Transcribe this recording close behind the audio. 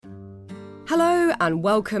Hello and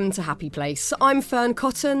welcome to Happy Place. I'm Fern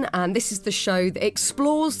Cotton and this is the show that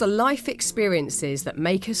explores the life experiences that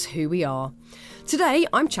make us who we are. Today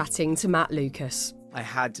I'm chatting to Matt Lucas. I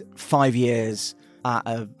had 5 years at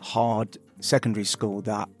a hard secondary school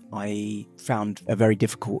that I found a very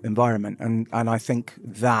difficult environment. And I think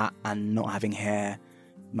that and not having hair,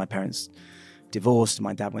 my parents divorced,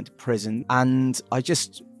 my dad went to prison. And I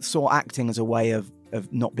just saw acting as a way of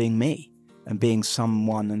not being me and being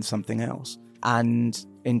someone and something else. And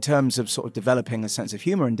in terms of sort of developing a sense of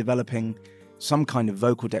humour and developing some kind of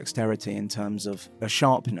vocal dexterity in terms of a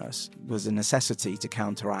sharpness was a necessity to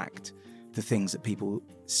counteract the things that people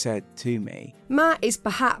said to me. Matt is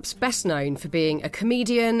perhaps best known for being a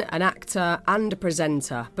comedian, an actor and a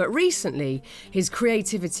presenter, but recently his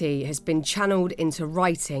creativity has been channelled into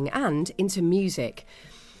writing and into music.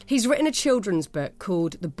 He's written a children's book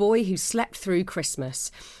called The Boy Who Slept Through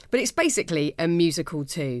Christmas, but it's basically a musical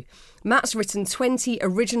too. Matt's written 20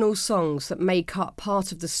 original songs that make up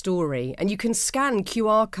part of the story, and you can scan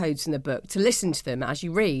QR codes in the book to listen to them as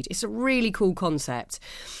you read. It's a really cool concept.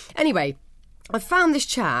 Anyway, I found this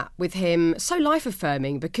chat with him so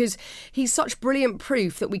life-affirming because he's such brilliant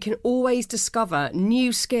proof that we can always discover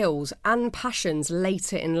new skills and passions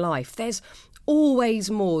later in life. There's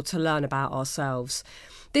always more to learn about ourselves.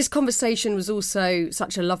 This conversation was also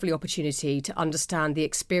such a lovely opportunity to understand the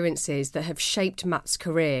experiences that have shaped Matt's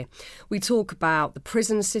career. We talk about the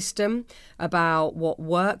prison system, about what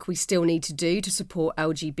work we still need to do to support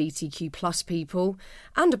LGBTQ plus people,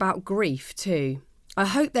 and about grief too. I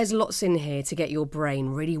hope there's lots in here to get your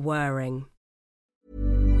brain really whirring.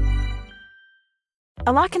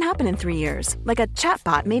 A lot can happen in 3 years, like a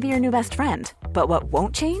chatbot may be your new best friend. But what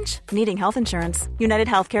won't change? Needing health insurance. United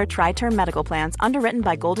Healthcare Tri-Term Medical Plans, underwritten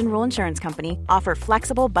by Golden Rule Insurance Company, offer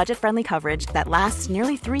flexible, budget-friendly coverage that lasts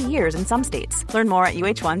nearly 3 years in some states. Learn more at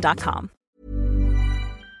uh1.com.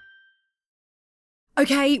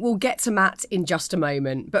 OK, we'll get to Matt in just a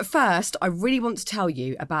moment. But first, I really want to tell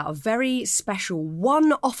you about a very special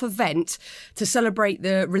one-off event to celebrate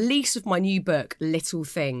the release of my new book, Little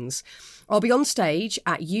Things. I'll be on stage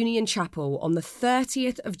at Union Chapel on the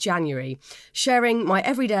 30th of January, sharing my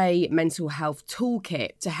everyday mental health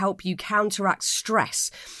toolkit to help you counteract stress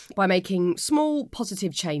by making small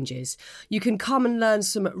positive changes. You can come and learn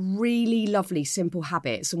some really lovely simple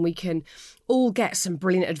habits, and we can all get some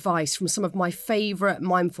brilliant advice from some of my favourite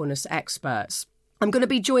mindfulness experts. I'm going to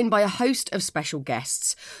be joined by a host of special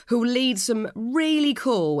guests who will lead some really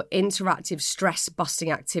cool interactive stress-busting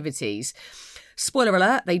activities. Spoiler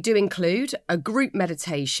alert, they do include a group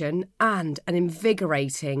meditation and an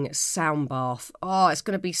invigorating sound bath. Oh, it's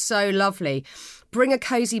going to be so lovely. Bring a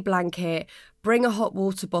cosy blanket, bring a hot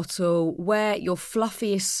water bottle, wear your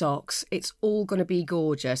fluffiest socks. It's all going to be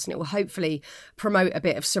gorgeous, and it will hopefully promote a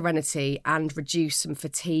bit of serenity and reduce some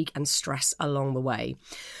fatigue and stress along the way.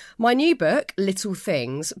 My new book, Little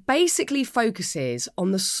Things, basically focuses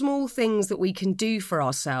on the small things that we can do for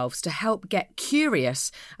ourselves to help get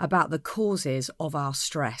curious about the causes of our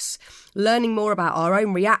stress, learning more about our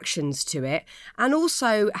own reactions to it, and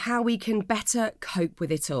also how we can better cope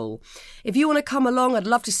with it all. If you want to come along, I'd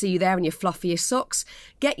love to see you there in your fluffiest socks.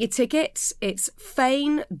 Get your tickets. It's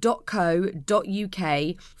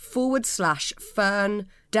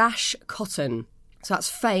fane.co.uk/fern-cotton. So that's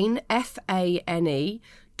Fane,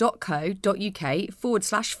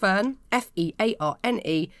 fane.co.uk/fern,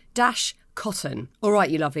 FEARNE-cotton. All right,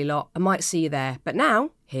 you lovely lot, I might see you there. But now,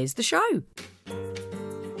 here's the show.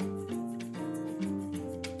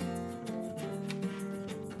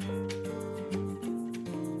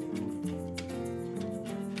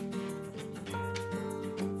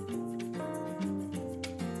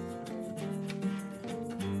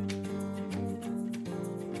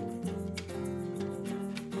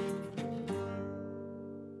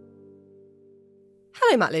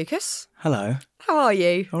 Hello, Matt Lucas. Hello. How are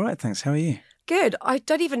you? All right, thanks. How are you? Good. I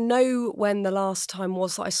don't even know when the last time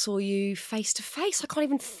was that I saw you face to face. I can't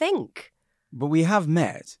even think. But we have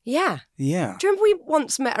met. Yeah. Yeah. Do you remember we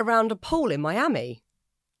once met around a pool in Miami?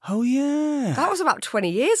 Oh, yeah. That was about 20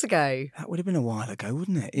 years ago. That would have been a while ago,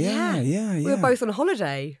 wouldn't it? Yeah. We were both on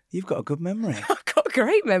holiday. You've got a good memory. I've got a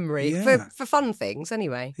great memory Yeah. for fun things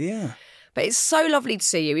anyway. Yeah. But it's so lovely to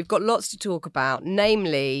see you. We've got lots to talk about,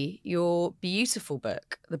 namely your beautiful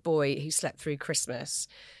book, The Boy Who Slept Through Christmas,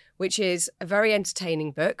 which is a very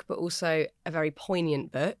entertaining book, but also a very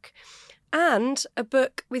poignant book, and a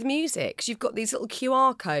book with music. 'Cause you've got these little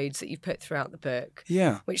QR codes that you've put throughout the book,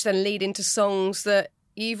 Yeah. which then lead into songs that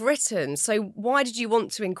you've written. So why did you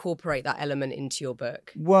want to incorporate that element into your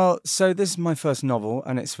book? Well, so this is my first novel,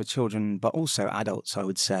 and it's for children, but also adults, I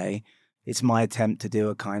would say. It's my attempt to do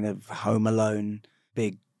a kind of Home Alone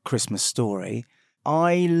big Christmas story.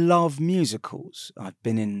 I love musicals. I've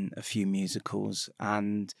been in a few musicals,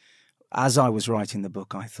 and as I was writing the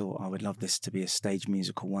book, I thought I would love this to be a stage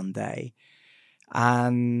musical one day.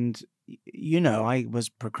 And, I was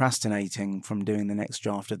procrastinating from doing the next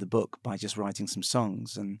draft of the book by just writing some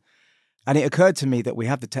songs. And it occurred to me that we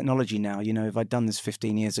have the technology now. If I'd done this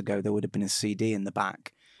 15 years ago, there would have been a CD in the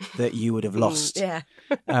back that you would have lost. Yeah.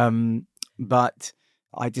 But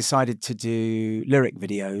I decided to do lyric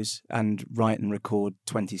videos and write and record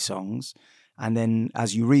 20 songs. And then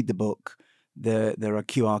as you read the book, there are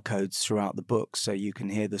QR codes throughout the book, so you can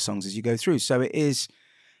hear the songs as you go through. So it is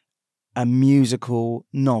a musical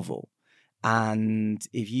novel. And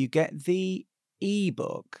if you get the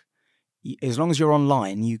ebook, as long as you're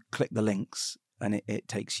online, you click the links and it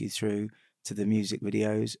takes you through to the music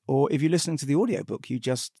videos. Or if you're listening to the audiobook,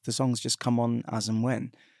 the songs just come on as and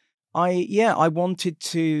when. I wanted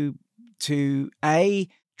to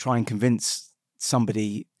try and convince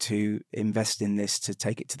somebody to invest in this, to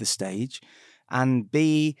take it to the stage. And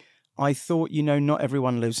B, I thought, not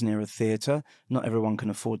everyone lives near a theatre. Not everyone can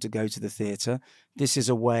afford to go to the theatre. This is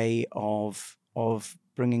a way of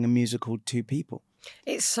bringing a musical to people.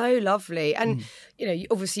 It's so lovely. And,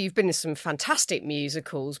 obviously you've been in some fantastic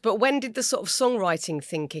musicals, but when did the sort of songwriting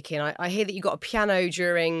thing kick in? I hear that you got a piano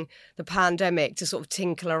during the pandemic to sort of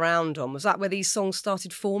tinkle around on. Was that where these songs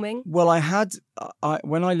started forming? Well, I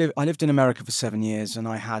lived in America for 7 years, and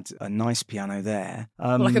I had a nice piano there.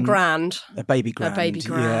 Like a grand? A baby grand. A baby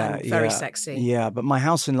grand. Very sexy. Yeah, but my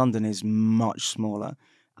house in London is much smaller.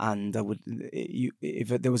 And if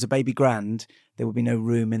there was a baby grand, there would be no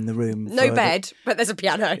room in the room. No bed, but there's a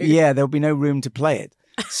piano. Yeah, there would be no room to play it.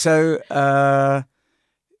 So, I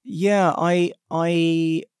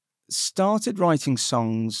started writing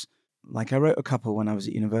songs. Like I wrote a couple when I was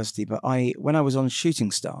at university, but when I was on Shooting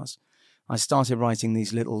Stars, I started writing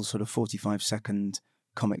these little sort of 45-second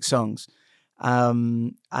comic songs.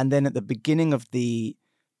 And then at the beginning of the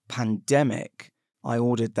pandemic, I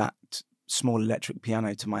ordered that small electric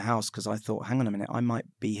piano to my house because I thought, hang on a minute, I might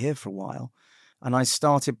be here for a while. And I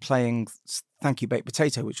started playing Thank You Baked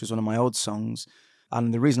Potato, which was one of my old songs.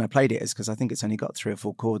 And the reason I played it is because I think it's only got 3 or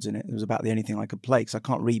 4 chords in it. It was about the only thing I could play because I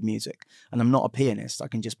can't read music. And I'm not a pianist. I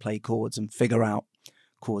can just play chords and figure out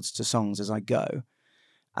chords to songs as I go.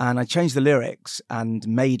 And I changed the lyrics and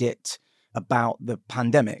made it about the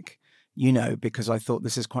pandemic, because I thought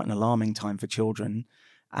this is quite an alarming time for children.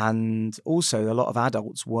 And also a lot of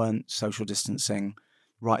adults weren't social distancing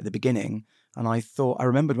right at the beginning. And I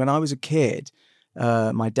remembered when I was a kid,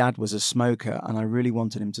 my dad was a smoker and I really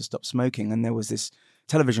wanted him to stop smoking. And there was this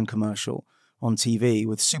television commercial on TV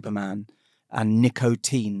with Superman and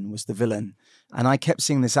nicotine was the villain. And I kept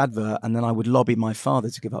seeing this advert and then I would lobby my father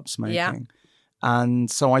to give up smoking. Yeah. And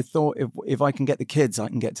so I thought if I can get the kids, I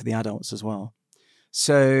can get to the adults as well.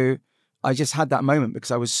 So I just had that moment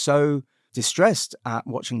because I was so distressed at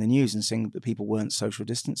watching the news and seeing that people weren't social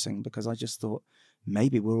distancing because I just thought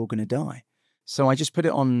maybe we're all going to die. So I just put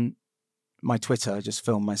it on my Twitter, I just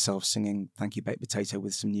filmed myself singing Thank You Baked Potato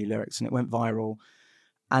with some new lyrics and it went viral.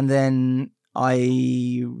 And then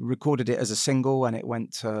I recorded it as a single and it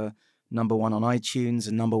went to number 1 on iTunes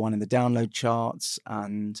and number 1 in the download charts.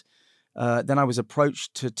 And then I was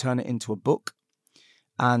approached to turn it into a book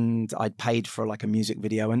and I'd paid for like a music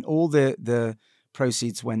video and all the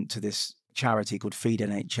proceeds went to this charity called Feed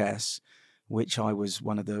NHS, which I was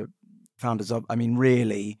one of the founders of. I mean,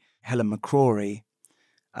 really, Helen McCrory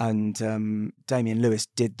and Damian Lewis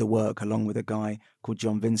did the work along with a guy called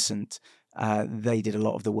John Vincent. They did a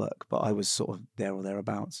lot of the work, but I was sort of there or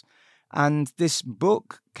thereabouts. And this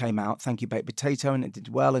book came out, Thank You Baked Potato, and it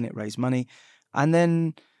did well and it raised money. And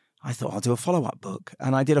then I thought I'll do a follow-up book.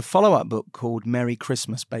 And I did a follow-up book called Merry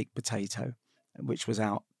Christmas Baked Potato, which was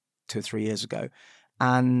out 2 or 3 years ago.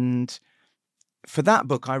 And for that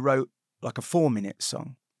book, I wrote like a 4-minute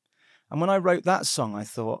song. And when I wrote that song, I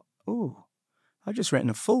thought, oh, I've just written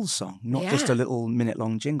a full song, not just a little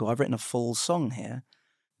minute-long jingle. I've written a full song here.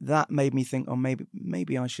 That made me think, oh,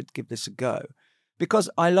 maybe I should give this a go. Because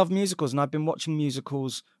I love musicals and I've been watching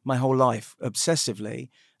musicals my whole life obsessively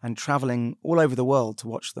and traveling all over the world to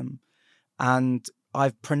watch them. And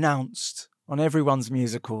I've pronounced on everyone's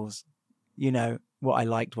musicals, what I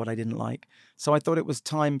liked, what I didn't like. So I thought it was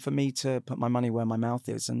time for me to put my money where my mouth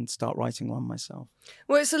is and start writing one myself.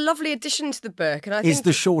 Well, it's a lovely addition to the book. And I think is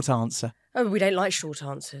the short answer. Oh, we don't like short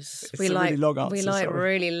answers. It's we a like really long answer, we like sorry.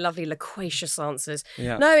 really lovely, loquacious answers.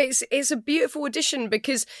 Yeah. No, it's a beautiful addition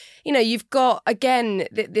because you've got again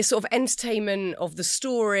this sort of entertainment of the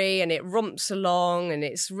story, and it romps along, and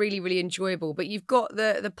it's really really enjoyable. But you've got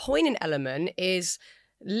the poignant element is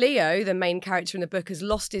Leo, the main character in the book, has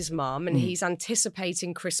lost his mum, and he's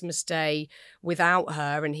anticipating Christmas Day without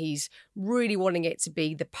her, and he's really wanting it to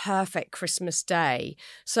be the perfect Christmas day.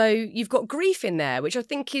 So you've got grief in there, which I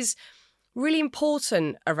think is really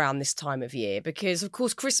important around this time of year because, of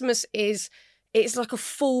course, Christmas it's like a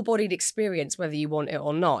full-bodied experience, whether you want it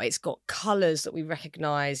or not. It's got colours that we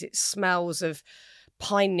recognise. It smells of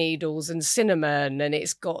pine needles and cinnamon, and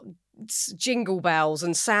it's got jingle bells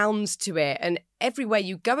and sounds to it. And everywhere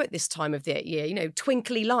you go at this time of the year,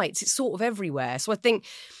 twinkly lights, it's sort of everywhere. So I think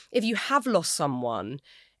if you have lost someone,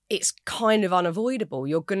 it's kind of unavoidable.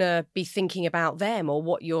 You're going to be thinking about them or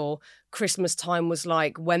what your Christmas time was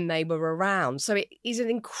like when they were around. So it is an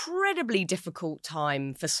incredibly difficult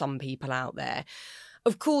time for some people out there.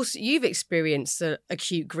 Of course, you've experienced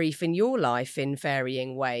acute grief in your life in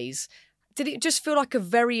varying ways. Did it just feel like a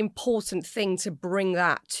very important thing to bring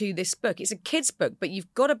that to this book? It's a kid's book, but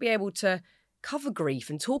you've got to be able to cover grief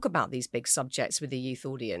and talk about these big subjects with the youth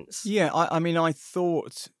audience. Yeah, I mean, I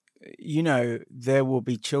thought, there will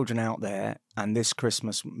be children out there, and this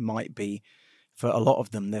Christmas might be, for a lot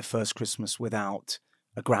of them, their first Christmas without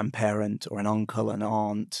a grandparent or an uncle, an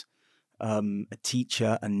aunt, a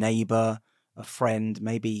teacher, a neighbour, a friend,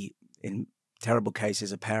 maybe in terrible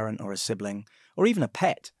cases, a parent or a sibling, or even a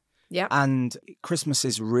pet. Yeah. And Christmas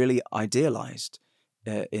is really idealised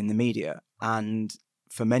in the media. And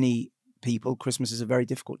for many people, Christmas is a very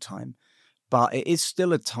difficult time. But it is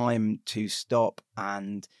still a time to stop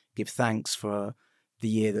and give thanks for the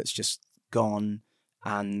year that's just gone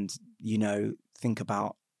and, think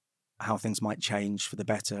about how things might change for the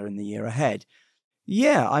better in the year ahead.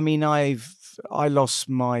 Yeah, I mean, I lost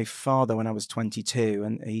my father when I was 22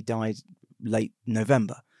 and he died late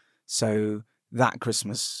November. So that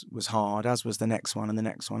Christmas was hard, as was the next one and the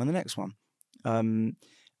next one and the next one.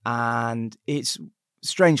 And it's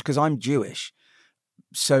strange because I'm Jewish.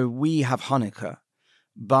 So we have Hanukkah,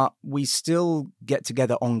 but we still get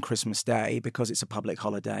together on Christmas Day because it's a public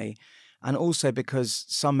holiday. And also because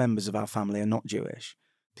some members of our family are not Jewish.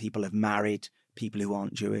 People have married people who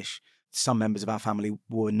aren't Jewish. Some members of our family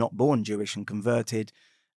were not born Jewish and converted.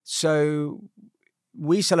 So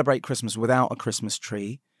we celebrate Christmas without a Christmas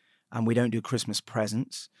tree, and we don't do Christmas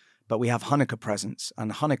presents, but we have Hanukkah presents.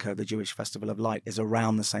 And Hanukkah, the Jewish festival of light, is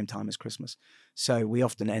around the same time as Christmas. So we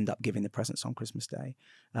often end up giving the presents on Christmas Day.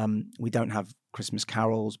 We don't have Christmas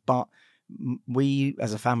carols, but we,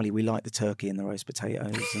 as a family, we like the turkey and the roast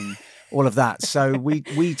potatoes and all of that. So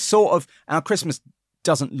we sort of, our Christmas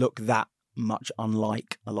doesn't look that much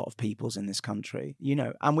unlike a lot of people's in this country,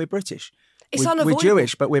 and we're British. It's we're unavoidable.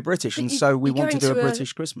 Jewish, but we're British, and so we want to do a into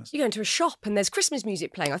British Christmas. You go into a shop and there's Christmas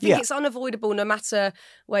music playing. I think it's unavoidable no matter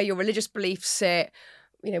where your religious beliefs sit,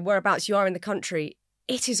 whereabouts you are in the country.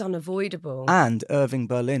 It is unavoidable. And Irving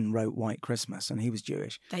Berlin wrote White Christmas, and he was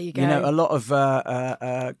Jewish. There you go. A lot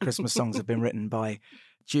of Christmas songs have been written by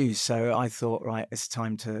Jews, so I thought, right, it's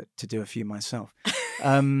time to do a few myself.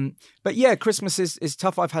 But yeah, Christmas is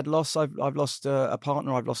tough. I've had loss. I've lost a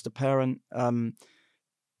partner. I've lost a parent.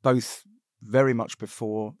 Both very much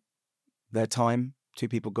before their time. Two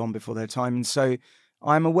people gone before their time, and so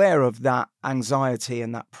I'm aware of that anxiety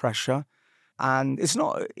and that pressure. And it's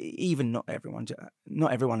not everyone.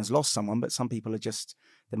 Not everyone has lost someone, but some people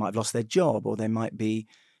they might have lost their job, or they might be,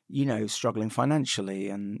 struggling financially,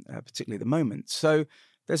 and particularly at the moment. So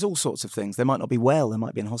there's all sorts of things. They might not be well. They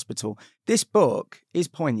might be in hospital. This book is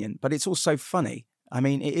poignant, but it's also funny. I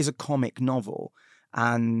mean, it is a comic novel,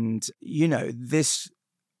 and this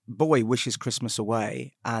boy wishes Christmas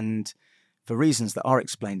away, and for reasons that are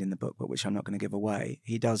explained in the book, but which I'm not going to give away,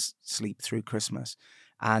 he does sleep through Christmas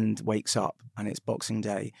and wakes up, and it's Boxing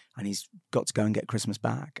Day, and he's got to go and get Christmas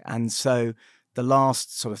back. And so the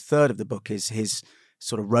last sort of third of the book is his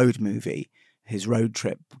sort of road movie, his road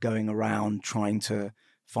trip, going around trying to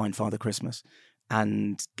find Father Christmas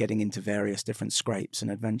and getting into various different scrapes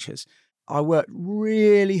and adventures. I worked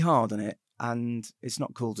really hard on it, and it's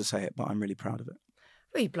not cool to say it, but I'm really proud of it.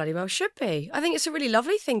 We bloody well should be. I think it's a really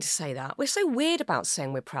lovely thing to say that. We're so weird about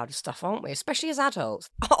saying we're proud of stuff, aren't we? Especially as adults.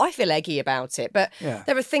 I feel eggy about it, but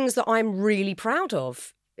there are things that I'm really proud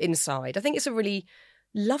of inside. I think it's a really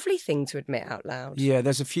lovely thing to admit out loud. Yeah,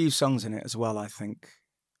 there's a few songs in it as well, I think.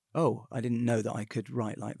 Oh, I didn't know that I could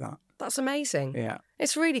write like that. That's amazing. Yeah.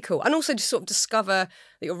 It's really cool. And also to sort of discover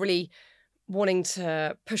that you're really wanting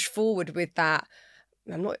to push forward with that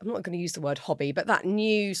I'm not going to use the word hobby, but that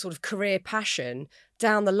new sort of career passion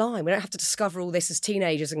down the line. We don't have to discover all this as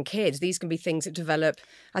teenagers and kids. These can be things that develop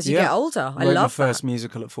as you get older. I love my that. first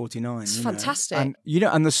musical at 49. It's fantastic. And,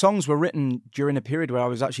 and the songs were written during a period where I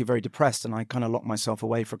was actually very depressed, and I kind of locked myself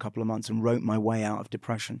away for a couple of months and wrote my way out of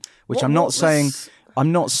depression, which I'm not saying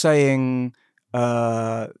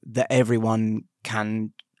that everyone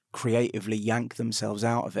can creatively yank themselves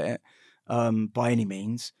out of it by any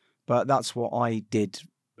means. But that's what I did.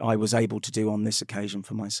 I was able to do on this occasion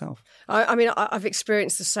for myself. I mean, I've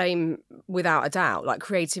experienced the same without a doubt. Like,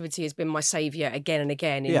 creativity has been my saviour again and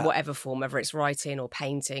again in whatever form, whether it's writing or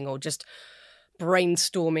painting or just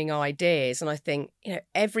brainstorming ideas. And I think,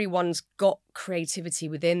 everyone's got creativity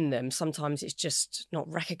within them. Sometimes it's just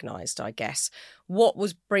not recognised, I guess. What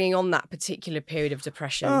was bringing on that particular period of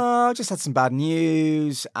depression? I just had some bad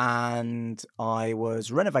news, and I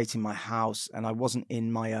was renovating my house, and I wasn't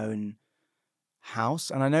in my own house.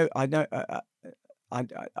 And I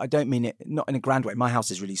don't mean it not in a grand way. My house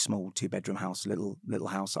is really small, 2-bedroom house, little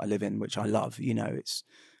house that I live in, which I love. It's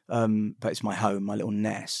but it's my home, my little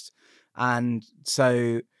nest. And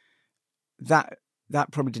so that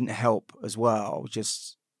probably didn't help as well.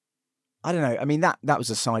 Just, I don't know. I mean, that was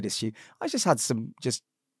a side issue. I just had some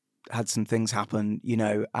things happen,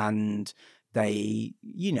 and they,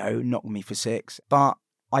 knocked me for 6. But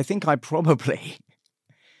I think I probably,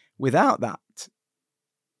 without that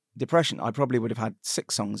depression, I probably would have had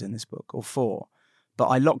 6 songs in this book or 4. But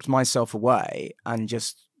I locked myself away and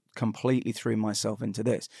just completely threw myself into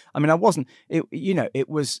this. I mean, it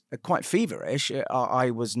was quite feverish.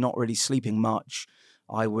 I was not really sleeping much.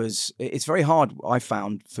 It's very hard, I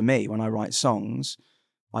found, for me, when I write songs.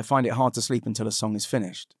 I find it hard to sleep until a song is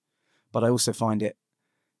finished. But I also find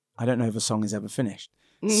I don't know if a song is ever finished.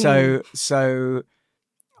 So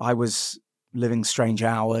I was living strange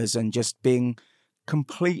hours and just being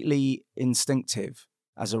completely instinctive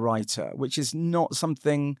as a writer, which is not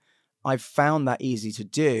something I've found that easy to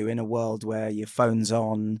do in a world where your phone's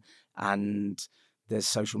on and there's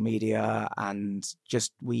social media, and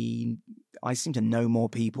I seem to know more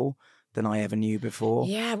people than I ever knew before.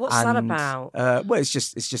 Yeah, what's that about? Well, it's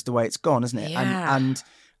just the way it's gone, isn't it? Yeah.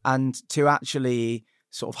 And to actually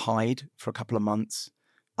sort of hide for a couple of months,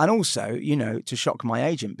 and also, to shock my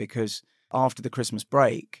agent, because after the Christmas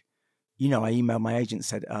break, I emailed my agent and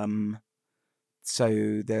said,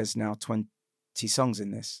 so there's now 20 songs in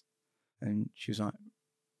this. And she was like,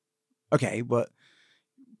 okay, but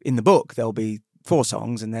in the book, there'll be 4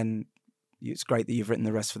 songs, and then it's great that you've written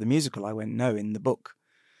the rest for the musical. I went, no, in the book,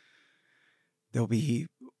 there'll be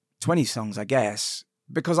 20 songs, I guess,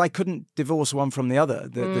 because I couldn't divorce one from the other.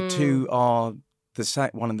 The two are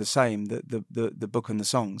one and the same, the book and the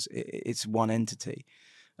songs. It's one entity.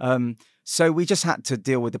 So we just had to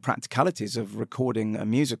deal with the practicalities of recording a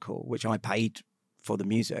musical, which I paid for the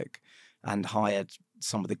music and hired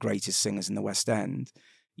some of the greatest singers in the West End.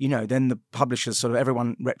 Then the publishers,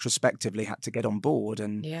 everyone retrospectively had to get on board,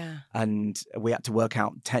 and we had to work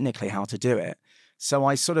out technically how to do it. So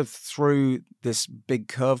I sort of threw this big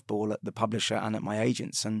curveball at the publisher and at my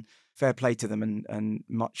agents, and fair play to them, and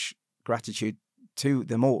much gratitude to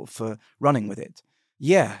them all for running with it.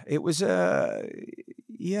 Yeah, it was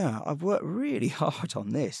I've worked really hard on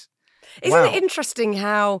this. Isn't it interesting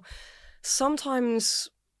how sometimes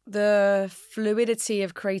the fluidity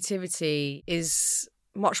of creativity is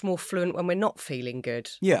much more fluent when we're not feeling good?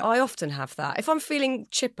 Yeah. I often have that. If I'm feeling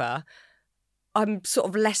chipper, I'm sort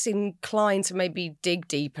of less inclined to maybe dig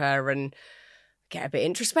deeper and get a bit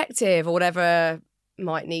introspective or whatever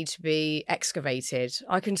might need to be excavated.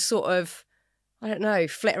 I can sort of, I don't know,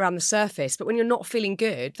 flit around the surface. But when you're not feeling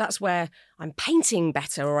good, that's where I'm painting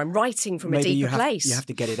better or I'm writing from a deeper place. You have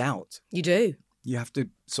to get it out. You do. You have to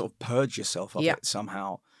sort of purge yourself of it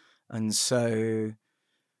somehow. And so,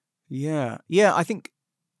 I think,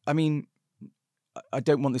 I mean, I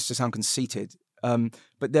don't want this to sound conceited,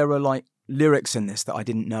 but there are lyrics in this that I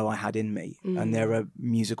didn't know I had in me. And there are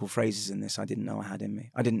musical phrases in this I didn't know I had in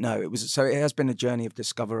me. I didn't know. It has been a journey of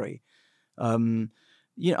discovery.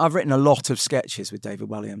 I've written a lot of sketches with David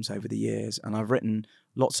Walliams over the years, and I've written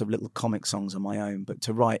lots of little comic songs on my own. But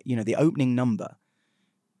to write, the opening number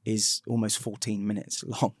is almost 14 minutes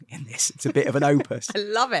long in this. It's a bit of an opus. I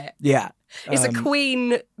love it. Yeah. It's a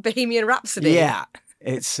Queen Bohemian Rhapsody. Yeah.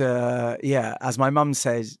 It's, as my mum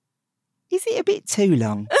says, is it a bit too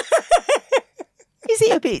long? Is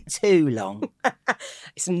it a bit too long?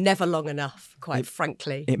 It's never long enough, quite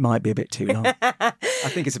frankly. It might be a bit too long. I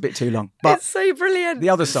think it's a bit too long. But it's so brilliant. the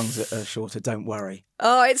other songs are shorter, don't worry.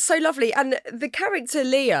 Oh, it's so lovely. And the character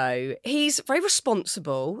Leo, he's very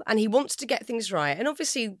responsible and he wants to get things right. And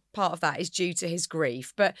obviously part of that is due to his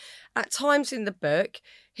grief. But at times in the book,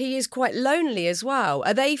 he is quite lonely as well.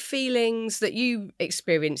 Are they feelings that you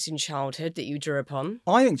experienced in childhood that you drew upon?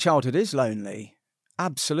 I think childhood is lonely.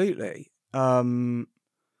 Absolutely. Yeah,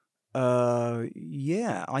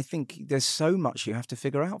 I think there's so much you have to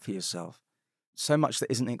figure out for yourself. So much that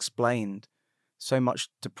isn't explained. So much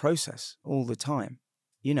to process all the time.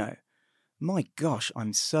 You know, my gosh,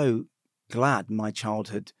 I'm so glad my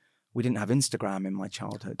childhood, we didn't have Instagram in my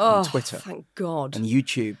childhood and Twitter. Thank God. And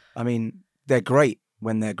YouTube. I mean, they're great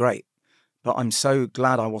when they're great. But I'm so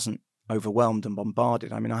glad I wasn't overwhelmed and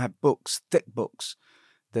bombarded. I mean, I have books, thick books,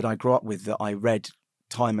 that I grew up with that I read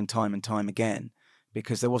time and time and time again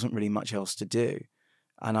because there wasn't really much else to do.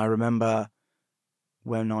 And I remember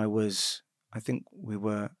when I think we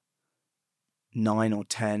were 9 or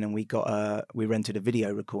 10 and we rented a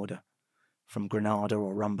video recorder from Granada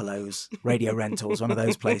or Rumbelows, Radio Rentals, one of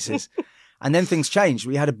those places. And then things changed.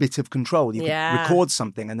 We had a bit of control. You could record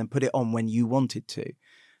something and then put it on when you wanted to.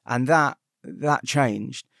 And that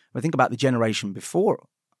changed. I think about the generation before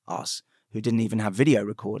us who didn't even have video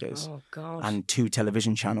recorders and 2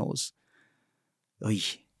 television channels. Oy.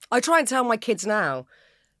 I try and tell my kids now,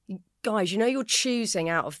 guys, you're choosing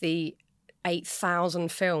out of the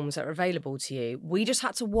 8,000 films that are available to you. We just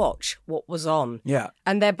had to watch what was on. Yeah.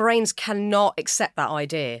 And their brains cannot accept that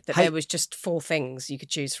idea that there was just 4 things you could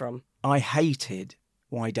choose from. I hated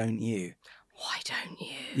Why Don't You? Why don't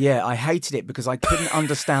you? Yeah, I hated it because I couldn't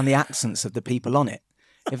understand the accents of the people on it.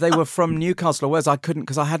 If they were from Newcastle or Wales, I couldn't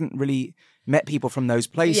because I hadn't really met people from those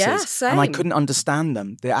places. Yeah, same. And I couldn't understand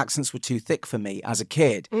them. The accents were too thick for me as a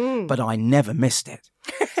kid, but I never missed it.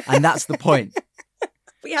 And that's the point.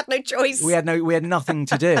 We had no choice. We had nothing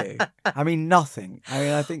to do. I mean, nothing. I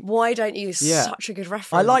mean, I think. Why don't you? Such a good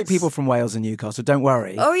reference. I like people from Wales and Newcastle. Don't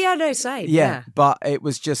worry. Oh yeah, no, same. Yeah, but it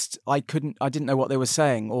was just I didn't know what they were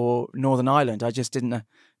saying, or Northern Ireland. I just didn't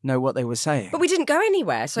know what they were saying. But we didn't go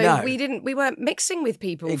anywhere, so No. we weren't mixing with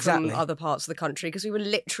people from other parts of the country because we were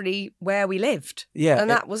literally where we lived. Yeah, and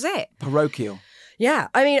that was it. Parochial. Yeah,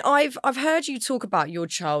 I mean, I've heard you talk about your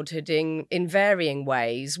childhood in varying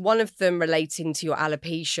ways, one of them relating to your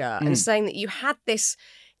alopecia and saying that you had this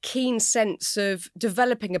keen sense of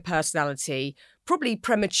developing a personality, probably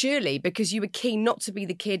prematurely, because you were keen not to be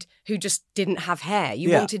the kid who just didn't have hair.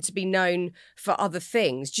 You wanted to be known for other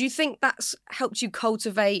things. Do you think that's helped you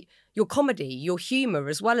cultivate your comedy, your humour,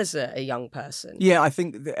 as well as a young person? Yeah, I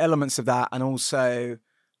think the elements of that, and also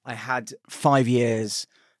I had 5 years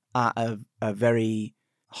at a very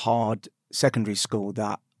hard secondary school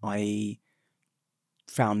that I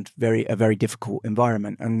found a very difficult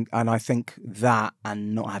environment, and I think that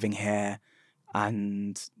and not having hair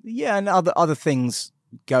and other things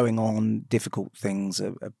going on, difficult things.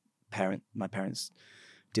 My parents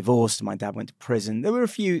divorced, my dad went to prison. There were a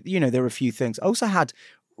few things. I also had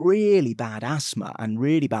really bad asthma and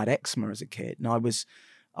really bad eczema as a kid, and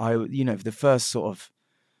for the first sort of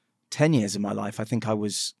 10 years of my life, I think I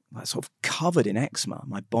was sort of covered in eczema,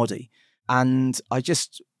 my body. And I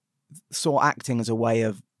just saw acting as a way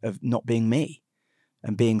of not being me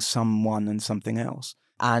and being someone and something else.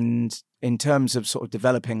 And in terms of sort of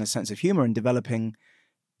developing a sense of humor and developing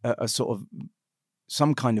a sort of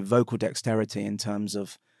some kind of vocal dexterity in terms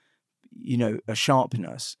of, a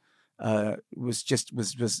sharpness,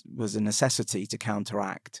 was a necessity to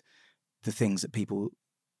counteract the things that people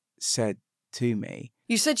said to me.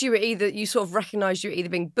 You said you sort of recognised you were either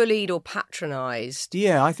being bullied or patronised.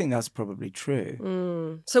 Yeah, I think that's probably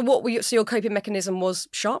true. So your coping mechanism was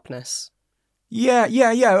sharpness? Yeah,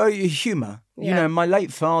 humour. Yeah. My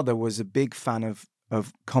late father was a big fan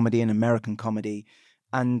of comedy and American comedy,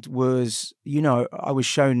 and was, I was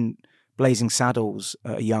shown Blazing Saddles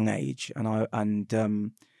at a young age,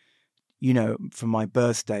 and for my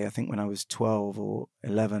birthday, I think when I was 12 or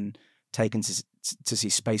 11, taken to see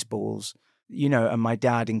Spaceballs. And my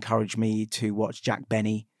dad encouraged me to watch Jack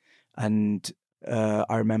Benny. And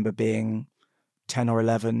I remember being 10 or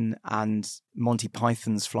 11 and Monty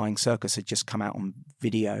Python's Flying Circus had just come out on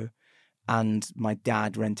video. And my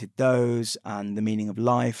dad rented those and The Meaning of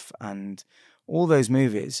Life and all those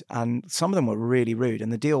movies. And some of them were really rude.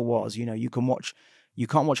 And the deal was, you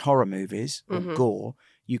can't watch horror movies or gore.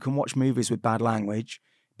 You can watch movies with bad language.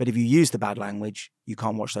 But if you use the bad language, you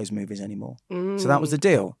can't watch those movies anymore. So that was the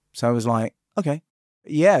deal. So I was like, okay.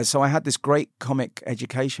 Yeah, so I had this great comic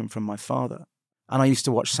education from my father. And I used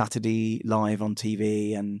to watch Saturday Live on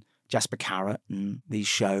TV and Jasper Carrot and these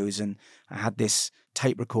shows. And I had this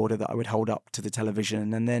tape recorder that I would hold up to the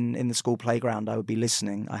television. And then in the school playground, I would be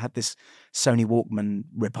listening. I had this Sony Walkman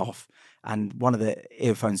rip-off, and one of the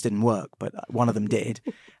earphones didn't work, but one of them did.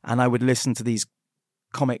 And I would listen to these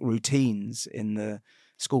comic routines in the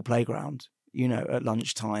school playground, at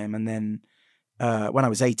lunchtime. And then when I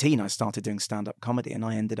was 18, I started doing stand-up comedy, and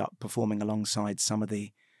I ended up performing alongside some of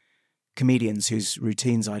the comedians whose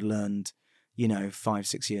routines I'd learned,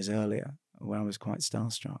 5-6 years earlier, when I was quite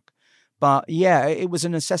starstruck. But yeah, it was a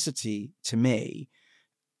necessity to me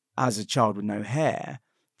as a child with no hair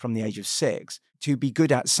from the age of 6 to be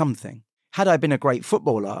good at something. Had I been a great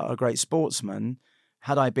footballer, a great sportsman,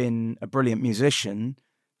 had I been a brilliant musician,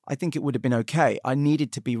 I think it would have been okay. I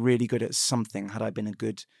needed to be really good at something had I been a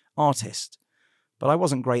good artist. But I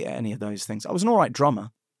wasn't great at any of those things. I was an all right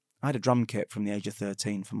drummer. I had a drum kit from the age of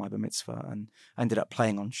 13 for my bar mitzvah, and I ended up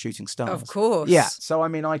playing on Shooting Stars. Of course. Yeah. So, I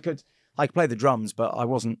mean, I could play the drums, but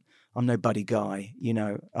I'm no Buddy Guy.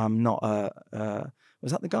 I'm not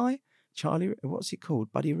was that the guy? Charlie, what's he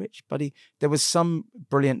called? Buddy Rich? There was some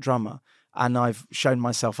brilliant drummer, and I've shown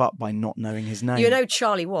myself up by not knowing his name. You know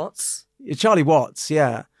Charlie Watts? Charlie Watts,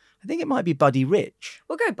 yeah. I think it might be Buddy Rich.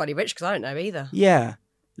 We'll go Buddy Rich because I don't know either. Yeah.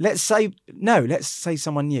 Let's say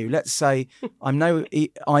someone new. Let's say I'm no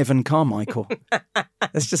Ivan Carmichael.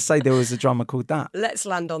 Let's just say there was a drummer called that. Let's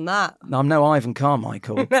land on that. No, I'm no Ivan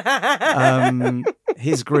Carmichael.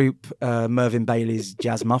 His group, Mervyn Bailey's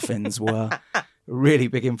Jazz Muffins, were a really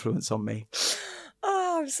big influence on me.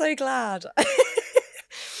 Oh, I'm so glad.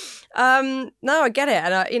 No, I get it.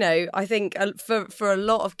 And, I think for a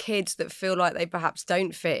lot of kids that feel like they perhaps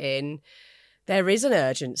don't fit in, there is an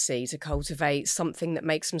urgency to cultivate something that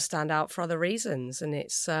makes them stand out for other reasons. And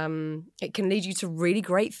it can lead you to really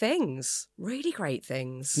great things. Really great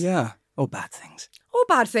things. Yeah. Or bad things. Or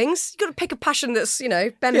bad things. You've got to pick a passion that's,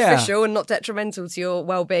 beneficial and not detrimental to your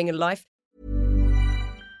well-being in life.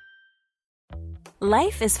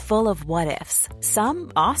 Life is full of what-ifs.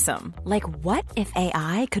 Some awesome. Like what if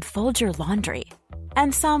AI could fold your laundry?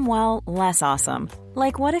 And some, well, less awesome.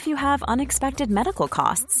 Like what if you have unexpected medical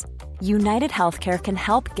costs? United Healthcare can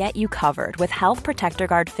help get you covered with Health Protector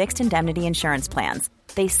Guard fixed indemnity insurance plans.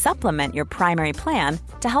 They supplement your primary plan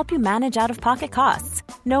to help you manage out-of-pocket costs.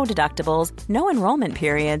 No deductibles, no enrollment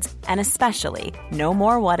periods, and especially no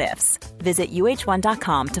more what-ifs. Visit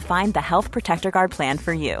uh1.com to find the Health Protector Guard plan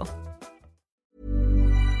for you.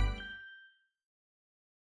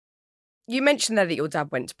 You mentioned there that your dad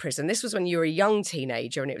went to prison. This was when you were a young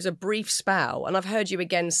teenager, and it was a brief spell. And I've heard you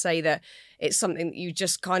again say that it's something that you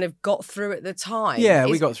just kind of got through at the time. Yeah,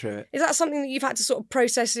 we got through it. Is that something that you've had to sort of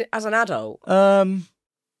process as an adult?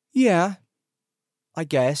 Yeah, I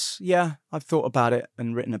guess. Yeah, I've thought about it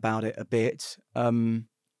and written about it a bit. I don't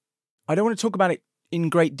want to talk about it in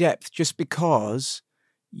great depth just because,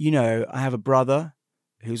 I have a brother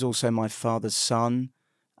who's also my father's son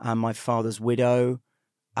and my father's widow,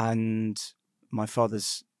 and my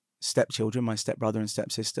father's stepchildren, my stepbrother and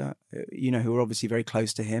stepsister, who are obviously very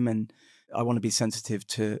close to him. And I want to be sensitive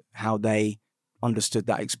to how they understood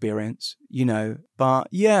that experience, But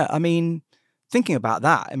yeah, I mean, thinking about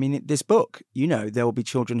that, this book, there will be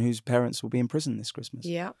children whose parents will be in prison this Christmas.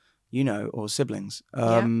 Yeah. Or siblings.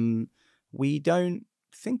 We don't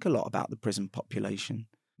think a lot about the prison population.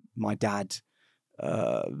 My dad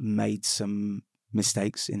made some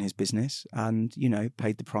mistakes in his business and,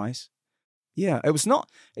 paid the price. Yeah, it's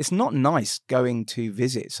not nice going to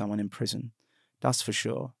visit someone in prison. That's for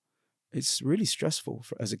sure. It's really stressful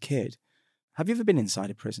as a kid. Have you ever been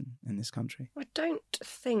inside a prison in this country? I don't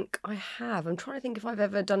think I have. I'm trying to think if I've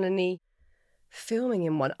ever done any filming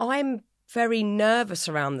in one. I'm very nervous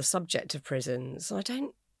around the subject of prisons. I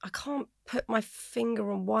can't put my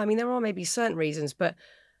finger on why. There are maybe certain reasons, but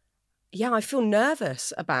yeah, I feel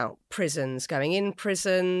nervous about prisons, going in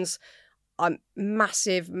prisons. I'm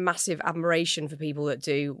massive admiration for people that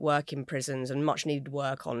do work in prisons and much needed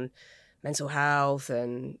work on mental health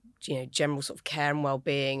and, general sort of care and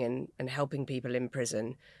well-being and helping people in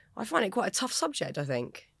prison. I find it quite a tough subject, I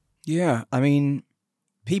think. Yeah,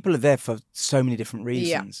 people are there for so many different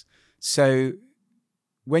reasons. Yeah. So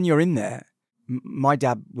when you're in there, my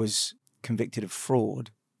dad was convicted of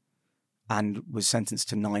fraud and was sentenced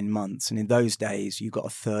to 9 months. And in those days, you got a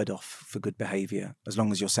third off for good behaviour, as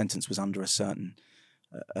long as your sentence was under a certain,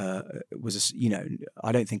 I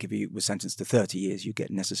don't think if you were sentenced to 30 years, you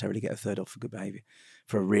necessarily get a third off for good behaviour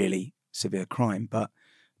for a really severe crime. But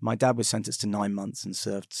my dad was sentenced to 9 months and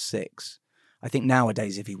served 6. I think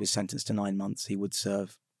nowadays, if he was sentenced to 9 months, he would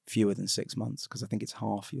serve fewer than 6 months, because I think it's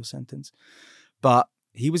half your sentence. But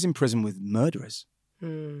he was in prison with murderers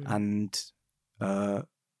Mm. and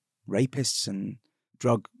rapists and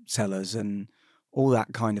drug sellers and all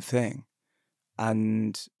that kind of thing.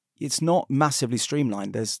 And it's not massively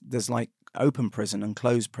streamlined. There's like open prison and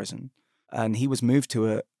closed prison. And he was moved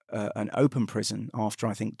to an open prison after,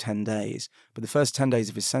 I think, 10 days. But the first 10 days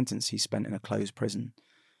of his sentence, he spent in a closed prison,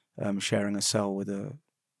 sharing a cell with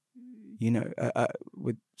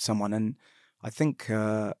with someone. And I think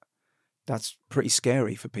that's pretty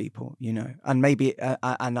scary for people, And maybe,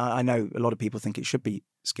 and I know a lot of people think it should be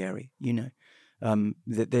scary,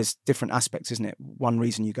 There's different aspects, isn't it? One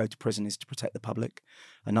reason you go to prison is to protect the public.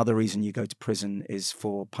 Another reason you go to prison is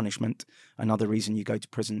for punishment. Another reason you go to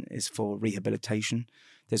prison is for rehabilitation.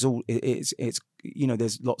 There's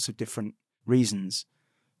there's lots of different reasons.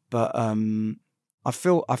 But I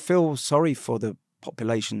feel sorry for the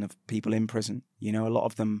population of people in prison. A lot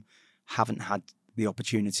of them haven't had the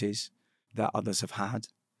opportunities that others have had.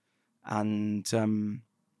 And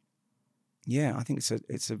I think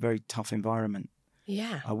it's a very tough environment.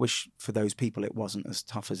 Yeah. I wish for those people it wasn't as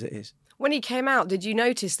tough as it is. When he came out, did you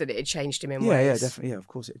notice that it had changed him in ways? Yeah, definitely. Yeah, of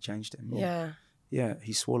course it changed him. Yeah,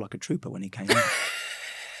 he swore like a trooper when he came out.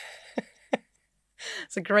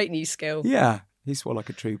 It's a great new skill. Yeah, he swore like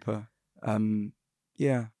a trooper. And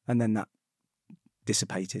then that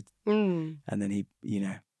dissipated. Mm. And then he,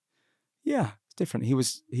 it's different.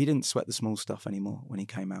 He didn't sweat the small stuff anymore when he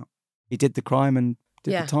came out. He did the crime and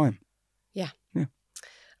did the time. Yeah. Yeah.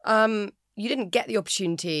 You didn't get the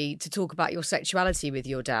opportunity to talk about your sexuality with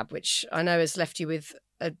your dad, which I know has left you with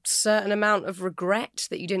a certain amount of regret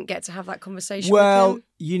that you didn't get to have that conversation with him.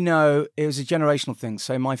 It was a generational thing.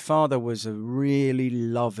 So my father was a really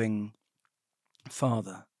loving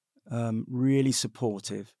father, really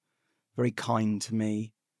supportive, very kind to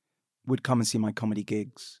me, would come and see my comedy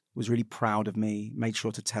gigs, was really proud of me, made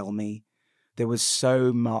sure to tell me. There was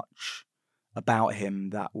so much about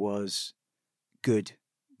him that was good,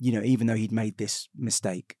 even though he'd made this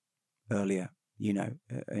mistake earlier,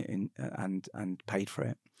 and paid for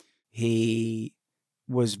it. He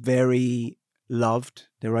was very loved.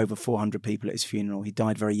 There were over 400 people at his funeral. He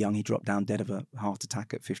died very young. He dropped down dead of a heart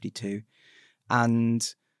attack at 52.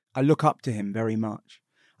 And I look up to him very much.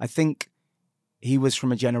 I think he was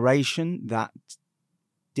from a generation that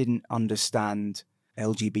didn't understand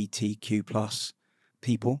LGBTQ plus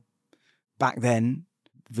people. Back then,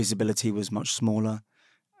 visibility was much smaller.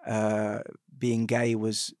 Being gay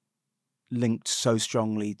was linked so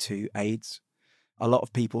strongly to AIDS. A lot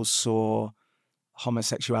of people saw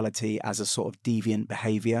homosexuality as a sort of deviant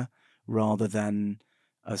behavior rather than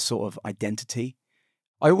a sort of identity.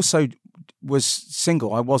 I also was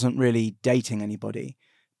single. I wasn't really dating anybody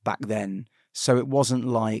back then. So it wasn't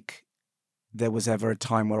like there was ever a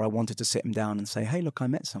time where I wanted to sit him down and say, hey, look, I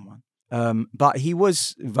met someone. But he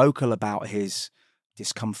was vocal about his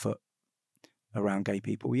discomfort around gay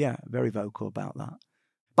people. Yeah, very vocal about that.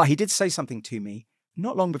 But he did say something to me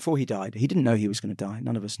not long before he died. He didn't know he was going to die.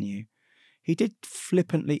 None of us knew. He did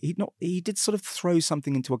flippantly, he did sort of throw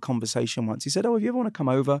something into a conversation once. He said, oh, if you ever want to come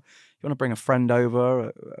over, you want to bring a friend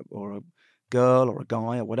over or a girl or a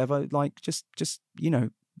guy or whatever, like just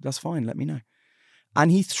that's fine, let me know. And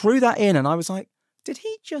he threw that in and I was like, did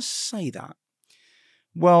he just say that?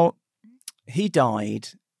 Well, he died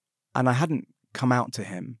and I hadn't come out to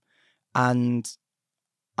him. And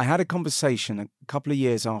I had a conversation a couple of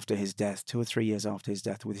years after his death, 2 or 3 years after his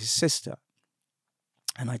death, with his sister.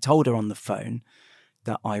 And I told her on the phone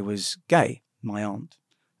that I was gay, my aunt,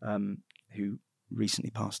 who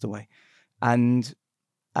recently passed away. And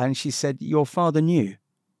she said, your father knew.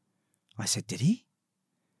 I said, did he?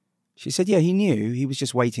 She said, yeah, he knew. He was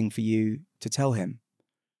just waiting for you to tell him.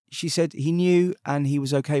 She said he knew and he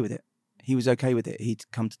was okay with it. He was okay with it. He'd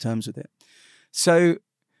come to terms with it. So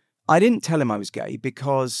I didn't tell him I was gay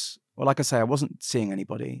because, well, like I say, I wasn't seeing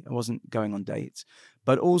anybody. I wasn't going on dates.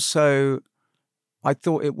 But also, I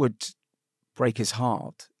thought it would break his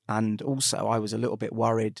heart. And also, I was a little bit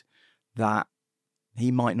worried that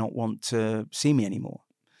he might not want to see me anymore.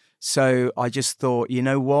 So I just thought, you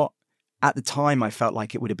know what? At the time, I felt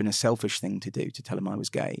like it would have been a selfish thing to do, to tell him I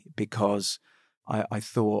was gay, because I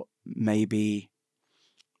thought maybe,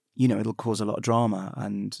 it'll cause a lot of drama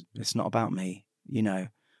and it's not about me.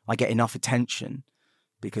 I get enough attention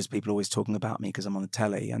because people are always talking about me because I'm on the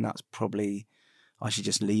telly, and that's probably, I should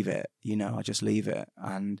just leave it, I just leave it.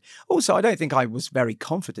 And also, I don't think I was very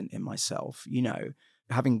confident in myself,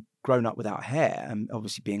 having grown up without hair and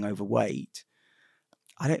obviously being overweight.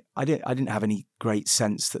 I didn't have any great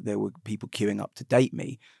sense that there were people queuing up to date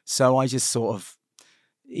me. So I just sort of,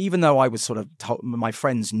 even though I was sort of told, my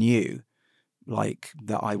friends knew like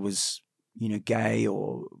that I was gay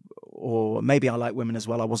or maybe I like women as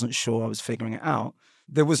well. I wasn't sure. I was figuring it out.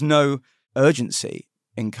 There was no urgency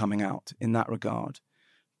in coming out in that regard.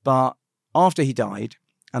 But after he died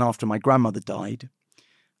and after my grandmother died,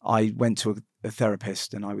 I went to a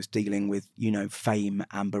therapist and I was dealing with, fame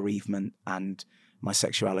and bereavement and my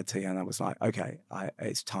sexuality. And I was like, okay,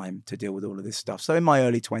 it's time to deal with all of this stuff. So in my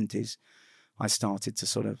early 20s, I started to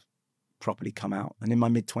sort of properly come out. And in my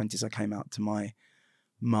mid-20s, I came out to my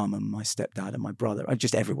mum and my stepdad and my brother and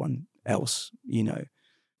just everyone else,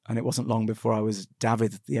 And it wasn't long before I was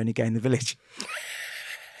David, the only gay in the village,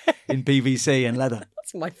 in PVC and leather.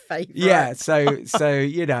 That's my favourite. Yeah, so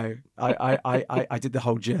I did the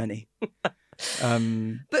whole journey.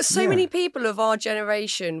 But so many people of our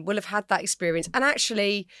generation will have had that experience, and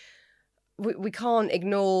actually, we can't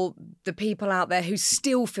ignore the people out there who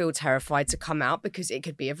still feel terrified to come out because it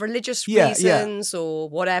could be of religious reasons or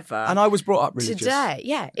whatever. And I was brought up religious.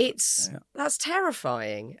 Today, that's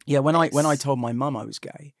terrifying. Yeah, when I told my mum I was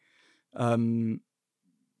gay,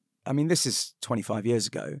 this is 25 years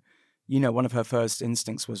ago. One of her first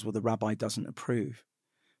instincts was, well, the rabbi doesn't approve.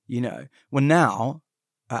 Well, now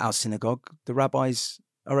at our synagogue, the rabbis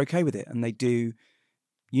are okay with it, and they do.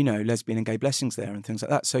 Lesbian and gay blessings there and things like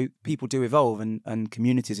that. So people do evolve and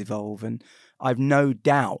communities evolve. And I've no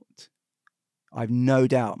doubt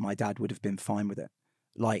my dad would have been fine with it.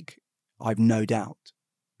 Like, I've no doubt,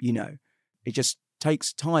 it just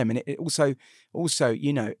takes time. And it also,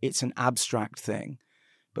 it's an abstract thing.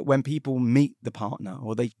 But when people meet the partner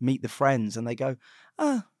or they meet the friends and they go,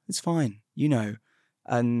 it's fine,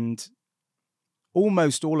 and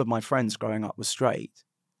almost all of my friends growing up were straight.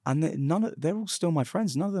 And they're all still my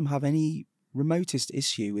friends. None of them have any remotest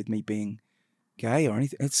issue with me being gay or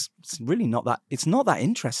anything. It's really not that. It's not that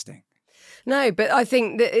interesting. No, but I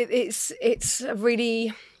think that it's a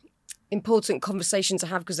really important conversation to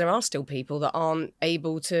have because there are still people that aren't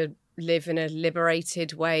able to live in a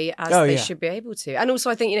liberated way as they should be able to. And also,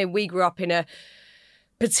 I think we grew up in a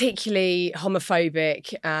particularly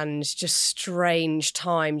homophobic and just strange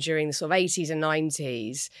time during the sort of 80s and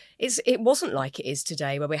 90s. It wasn't like it is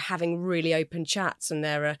today, where we're having really open chats and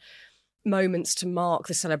there are moments to mark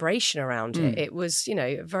the celebration around it. It was,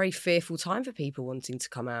 a very fearful time for people wanting to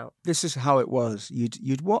come out. This is how it was.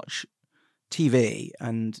 You'd watch TV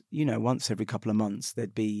and, once every couple of months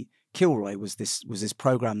there'd be Kilroy was this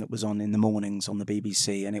program that was on in the mornings on the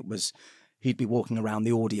BBC, and he'd be walking around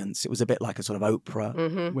the audience. It was a bit like a sort of Oprah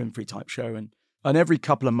Winfrey type show. And every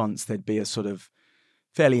couple of months there'd be a sort of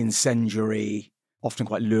fairly incendiary, often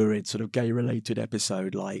quite lurid sort of gay-related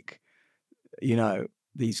episode like,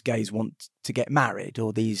 these gays want to get married,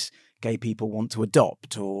 or these gay people want to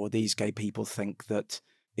adopt, or these gay people think that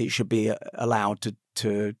it should be allowed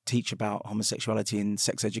to teach about homosexuality in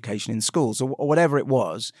sex education in schools, or whatever it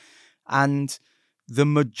was. And the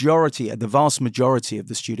vast majority of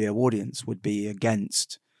the studio audience would be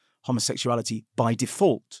against homosexuality by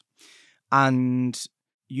default. And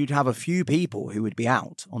you'd have a few people who would be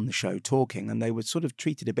out on the show talking, and they were sort of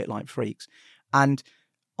treated a bit like freaks. And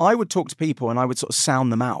I would talk to people and I would sort of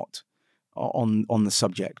sound them out on the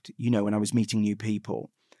subject, when I was meeting new people.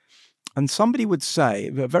 And somebody would say,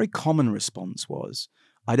 a very common response was,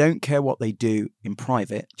 I don't care what they do in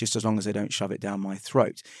private, just as long as they don't shove it down my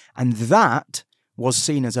throat. And that was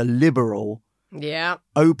seen as a liberal,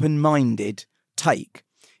 open-minded take.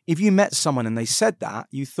 If you met someone and they said that,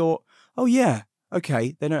 you thought, oh yeah,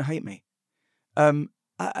 okay, they don't hate me. And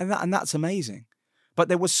that's amazing. But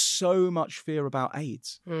there was so much fear about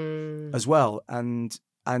AIDS as well. And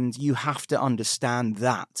you have to understand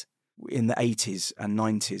that in the 80s and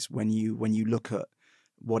 90s, when you look at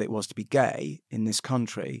what it was to be gay in this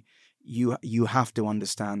country, you have to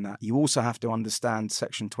understand that. You also have to understand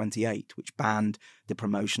Section 28, which banned the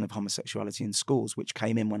promotion of homosexuality in schools, which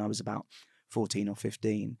came in when I was about 14 or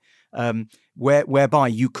 15, whereby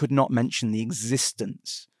you could not mention the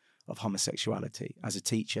existence of homosexuality as a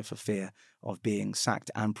teacher for fear of being sacked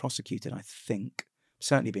and prosecuted, I think.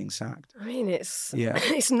 Certainly being sacked. I mean,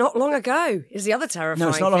 it's not long ago, is the other terrifying thing. No,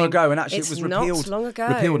 it's not long ago, and actually it was repealed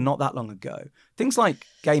not that long ago. Things like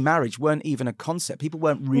gay marriage weren't even a concept. People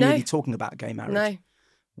weren't really talking about gay marriage. No.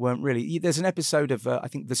 Weren't really. There's an episode of, I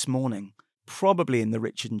think This Morning, probably in the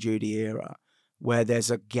Richard and Judy era, where there's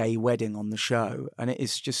a gay wedding on the show, and it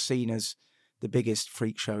is just seen as the biggest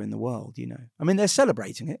freak show in the world, I mean, they're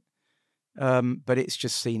celebrating it. But it's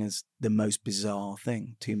just seen as the most bizarre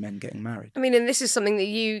thing, two men getting married. I mean, and this is something that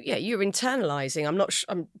you're internalising.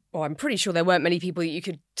 I'm pretty sure there weren't many people that you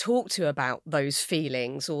could talk to about those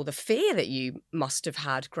feelings or the fear that you must have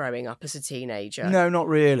had growing up as a teenager. No, not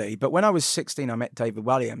really. But when I was 16, I met David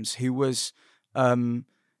Walliams, who was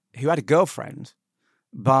who had a girlfriend,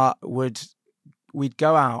 but we'd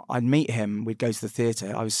go out, I'd meet him, we'd go to the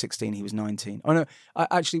theatre. I was 16, he was 19. Oh no,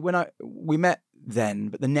 we met then,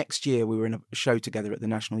 but the next year we were in a show together at the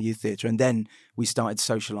National Youth Theatre, and then we started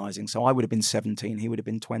socialising. So I would have been 17, he would have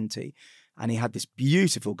been 20, and he had this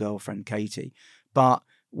beautiful girlfriend, Katie. But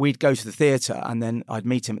we'd go to the theatre, and then I'd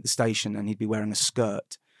meet him at the station, and he'd be wearing a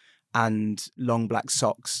skirt and long black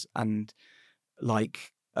socks and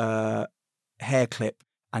like hair clip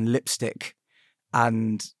and lipstick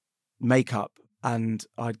and makeup. And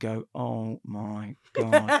I'd go, oh my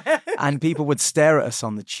God. And people would stare at us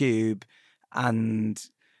on the tube. And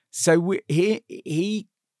so he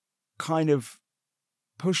kind of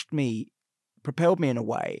propelled me in a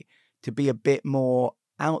way to be a bit more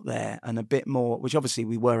out there and a bit more, which obviously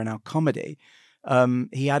we were in our comedy.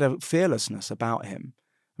 He had a fearlessness about him.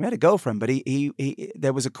 We had a girlfriend, but he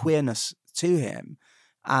there was a queerness to him.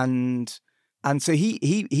 And so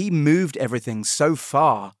he moved everything so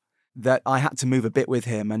far that I had to move a bit with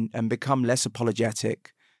him and become less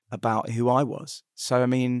apologetic about who I was. So, I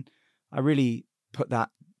mean, I really put that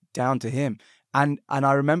down to him. And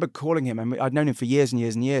I remember calling him, and I'd known him for years and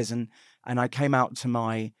years and years. And I came out to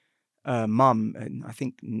my mum in, I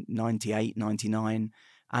think, 98, 99.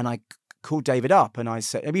 And I called David up and I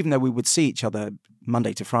said, even though we would see each other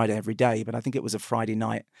Monday to Friday every day, but I think it was a Friday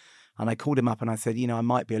night. And I called him up and I said, I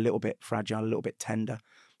might be a little bit fragile, a little bit tender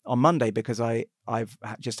on Monday because I've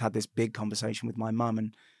just had this big conversation with my mum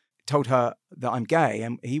and told her that I'm gay.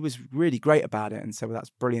 And he was really great about it and said, well, that's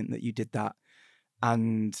brilliant that you did that.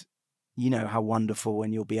 And you know how wonderful,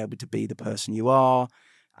 and you'll be able to be the person you are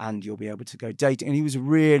and you'll be able to go dating. And he was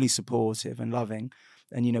really supportive and loving.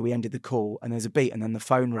 And, we ended the call and there's a beat and then the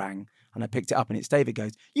phone rang and I picked it up and it's David.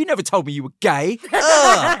 Goes, you never told me you were gay.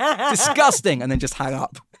 Ugh, disgusting. And then just hang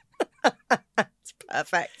up. It's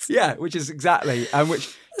perfect. Yeah, which is exactly. And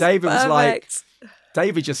which David was like,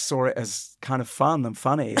 David just saw it as kind of fun and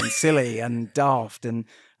funny and silly and daft and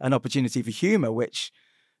an opportunity for humour, which,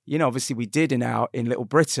 obviously we did in Little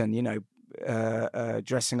Britain,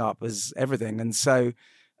 dressing up as everything. And so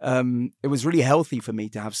it was really healthy for me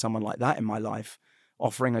to have someone like that in my life,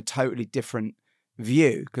 offering a totally different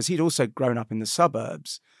view, because he'd also grown up in the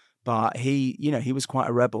suburbs, but he was quite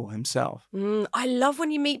a rebel himself. I love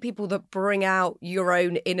when you meet people that bring out your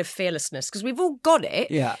own inner fearlessness, because we've all got it.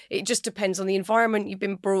 Yeah. It just depends on the environment you've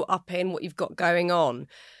been brought up in, what you've got going on.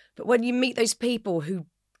 But when you meet those people who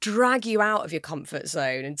drag you out of your comfort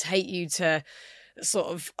zone and take you to sort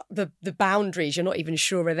of the boundaries you're not even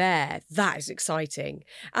sure are there, that is exciting.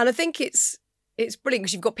 And I think it's brilliant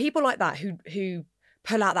because you've got people like that who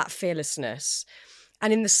pull out that fearlessness.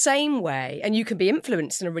 And in the same way, and you can be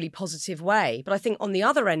influenced in a really positive way. But I think on the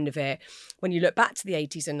other end of it, when you look back to the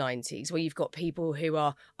 80s and 90s, where you've got people who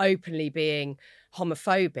are openly being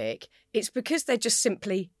homophobic, it's because they're just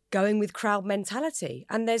simply going with crowd mentality.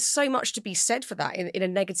 And there's so much to be said for that in a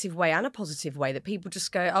negative way and a positive way, that people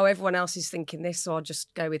just go, oh, everyone else is thinking this, so I'll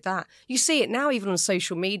just go with that. You see it now even on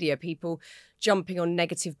social media, people jumping on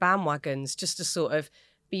negative bandwagons just to sort of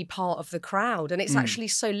be part of the crowd. And it's actually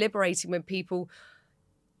so liberating when people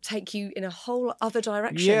take you in a whole other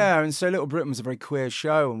direction. Yeah, and so Little Britain was a very queer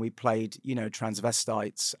show, and we played,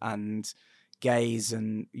 transvestites and gays,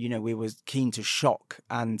 and, we were keen to shock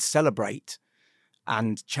and celebrate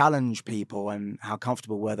and challenge people and how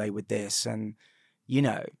comfortable were they with this. And,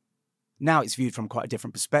 now it's viewed from quite a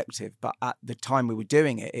different perspective, but at the time we were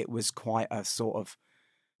doing it, it was quite a sort of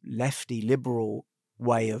lefty, liberal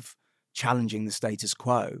way of challenging the status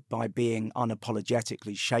quo by being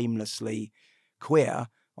unapologetically, shamelessly queer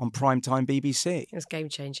on primetime BBC. It was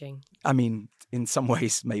game-changing. I mean, in some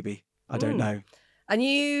ways, maybe. I don't know. And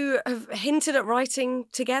you have hinted at writing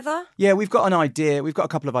together? Yeah, we've got an idea. We've got a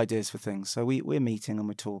couple of ideas for things. So we're meeting and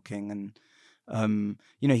we're talking. And,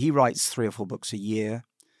 he writes 3 or 4 books a year.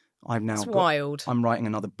 It's wild. I'm writing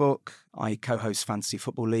another book. I co-host Fantasy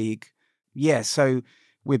Football League. Yeah, so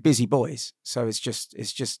we're busy boys. So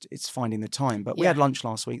it's finding the time. But we had lunch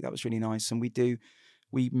last week. That was really nice. And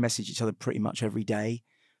we message each other pretty much every day.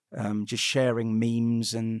 Just sharing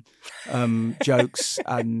memes and jokes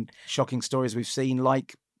and shocking stories we've seen,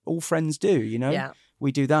 like all friends do, Yeah.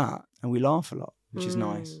 We do that and we laugh a lot, which is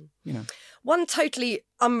nice, One totally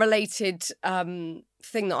unrelated thing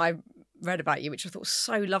that I read about you, which I thought was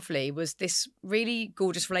so lovely, was this really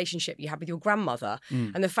gorgeous relationship you had with your grandmother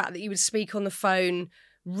and the fact that you would speak on the phone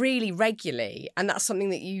really regularly. And that's something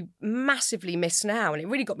that you massively miss now. And it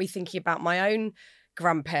really got me thinking about my own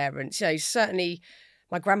grandparents. Certainly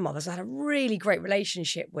my grandmother's I had a really great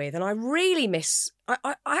relationship with, and I really miss,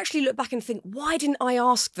 I actually look back and think, why didn't I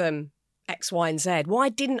ask them X, Y, and Z? Why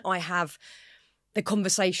didn't I have the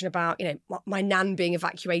conversation about, my nan being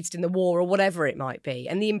evacuated in the war or whatever it might be,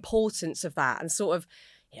 and the importance of that, and sort of,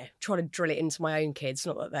 trying to drill it into my own kids.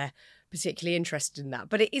 Not that they're particularly interested in that,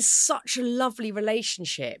 but it is such a lovely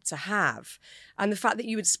relationship to have. And the fact that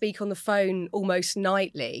you would speak on the phone almost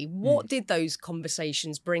nightly, what did those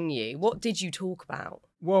conversations bring you? What did you talk about?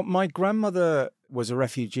 Well, my grandmother was a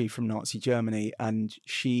refugee from Nazi Germany, and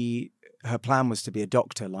her plan was to be a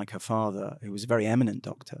doctor like her father, who was a very eminent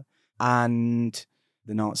doctor. And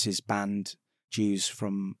the Nazis banned Jews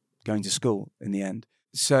from going to school in the end.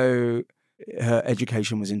 So her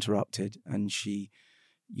education was interrupted, and she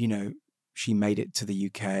made it to the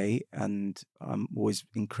UK, and I'm always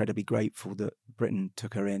incredibly grateful that Britain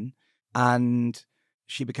took her in. And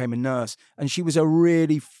she became a nurse, and she was a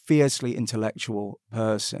really fiercely intellectual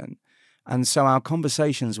person. And so our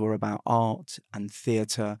conversations were about art and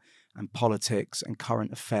theatre and politics and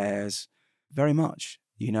current affairs very much.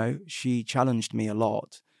 She challenged me a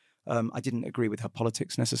lot. I didn't agree with her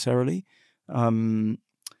politics necessarily. In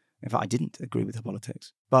fact, I didn't agree with her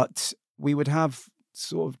politics. But we would have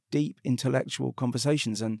sort of deep intellectual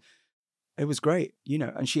conversations, and it was great,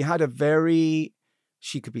 And she had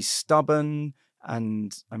she could be stubborn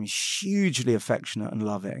and, hugely affectionate and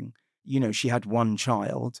loving. She had one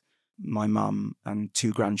child, my mum, and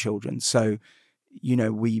 2 grandchildren. So,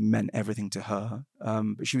 we meant everything to her.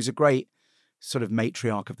 But she was a great sort of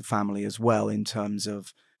matriarch of the family as well, in terms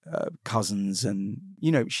of cousins. And,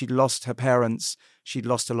 she'd lost her parents. She'd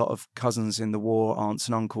lost a lot of cousins in the war, aunts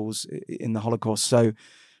and uncles in the Holocaust. So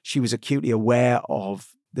she was acutely aware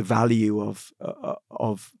of the value of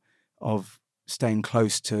staying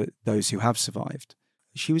close to those who have survived.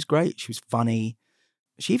 She was great. She was funny.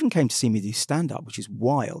 She even came to see me do stand-up, which is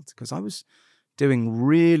wild, because I was doing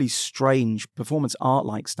really strange performance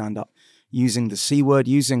art-like stand-up, using the C word,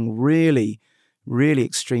 using really, really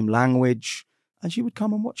extreme language. And she would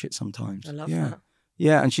come and watch it sometimes. I love that.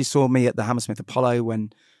 Yeah, and she saw me at the Hammersmith Apollo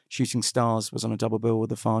when Shooting Stars was on a double bill with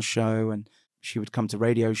the Fast Show, and she would come to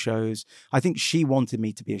radio shows. I think she wanted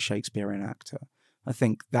me to be a Shakespearean actor. I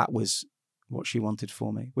think that was what she wanted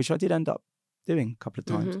for me, which I did end up doing a couple of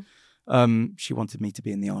times. Mm-hmm. She wanted me to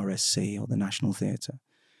be in the RSC or the National Theatre,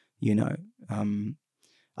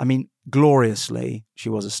 gloriously, she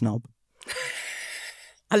was a snob.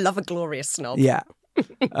 I love a glorious snob. Yeah.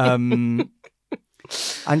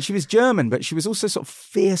 And she was German, but she was also sort of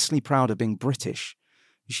fiercely proud of being British.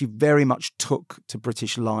 She very much took to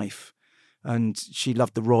British life, and she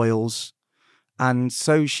loved the royals. And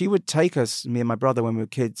so she would take us, me and my brother, when we were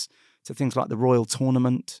kids, to things like the Royal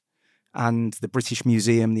Tournament and the British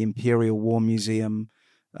Museum, the Imperial War Museum,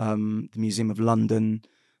 the Museum of London,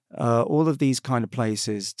 all of these kind of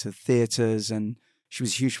places, to theatres. And she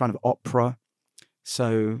was a huge fan of opera.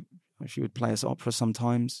 So she would play us opera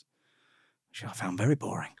sometimes, which I found very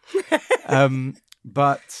boring.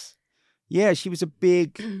 But yeah, she was a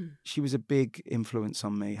big influence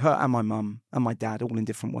on me. Her and my mum and my dad, all in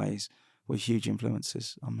different ways, were huge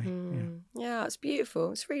influences on me. Yeah, it's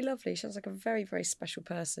beautiful. It's really lovely. She sounds like a very, very special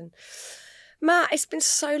person. Matt, it's been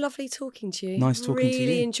so lovely talking to you. Nice talking to you.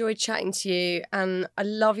 Really enjoyed chatting to you, and I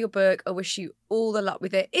love your book. I wish you all the luck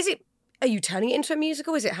with it. Are you turning it into a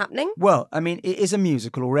musical? Is it happening? Well, it is a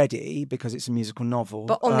musical already because it's a musical novel.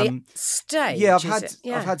 But on the stage, yeah,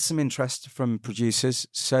 I've had some interest from producers.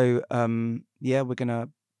 So, we're going to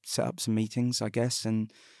set up some meetings, I guess,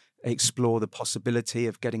 and explore the possibility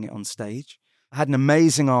of getting it on stage. I had an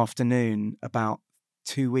amazing afternoon about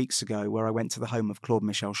 2 weeks ago where I went to the home of Claude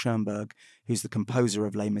Michel Schoenberg, who's the composer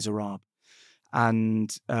of Les Miserables.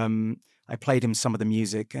 And I played him some of the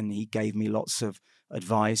music, and he gave me lots of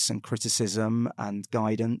advice and criticism and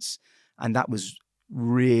guidance. And that was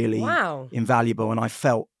really invaluable. And I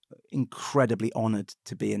felt incredibly honoured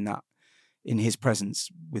to be in his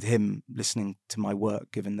presence with him, listening to my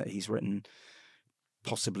work, given that he's written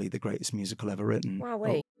possibly the greatest musical ever written. Wow,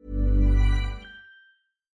 wait.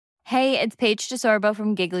 Hey, it's Paige DeSorbo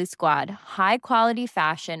from Giggly Squad. High quality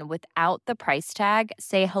fashion without the price tag.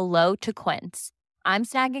 Say hello to Quince. I'm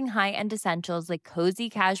snagging high-end essentials like cozy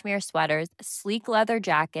cashmere sweaters, sleek leather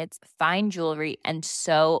jackets, fine jewelry, and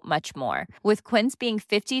so much more. With Quince being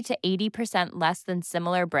 50 to 80% less than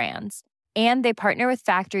similar brands. And they partner with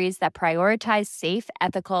factories that prioritize safe,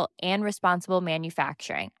 ethical, and responsible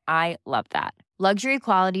manufacturing. I love that. Luxury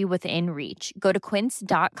quality within reach. Go to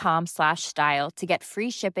quince.com/style to get free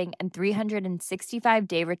shipping and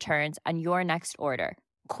 365-day returns on your next order.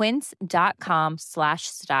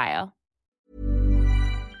 Quince.com/style.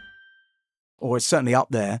 Or it's certainly up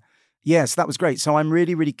there. Yes, that was great. So I'm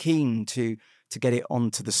really, really keen to get it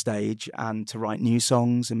onto the stage and to write new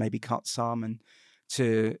songs and maybe cut some and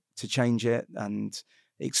to change it and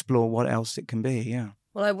explore what else it can be. Yeah.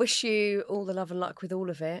 Well, I wish you all the love and luck with all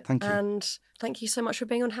of it. Thank you. And thank you so much for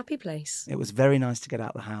being on Happy Place. It was very nice to get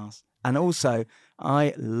out of the house. And also,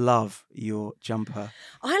 I love your jumper.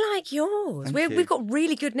 I like yours. Thank you. We've got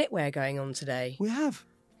really good knitwear going on today. We have.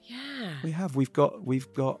 Yeah. We have. We've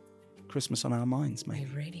got Christmas on our minds, We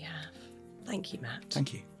maybe. really have. Thank you, Matt.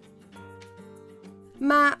 Thank you.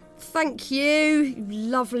 Matt, thank you.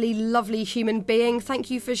 Lovely, lovely human being. Thank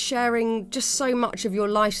you for sharing just so much of your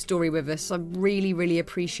life story with us. I really, really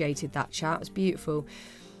appreciated that chat. It was beautiful.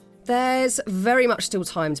 There's very much still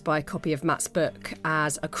time to buy a copy of Matt's book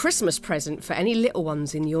as a Christmas present for any little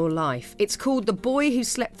ones in your life. It's called The Boy Who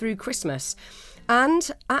Slept Through Christmas. And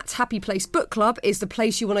at Happy Place Book Club is the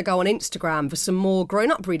place you want to go on Instagram for some more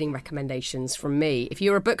grown-up reading recommendations from me. If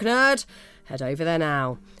you're a book nerd, head over there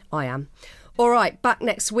now. I am. All right, back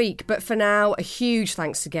next week. But for now, a huge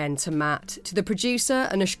thanks again to Matt, to the producer,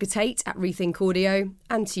 Anushka Tate at Rethink Audio,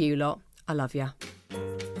 and to you lot. I love you.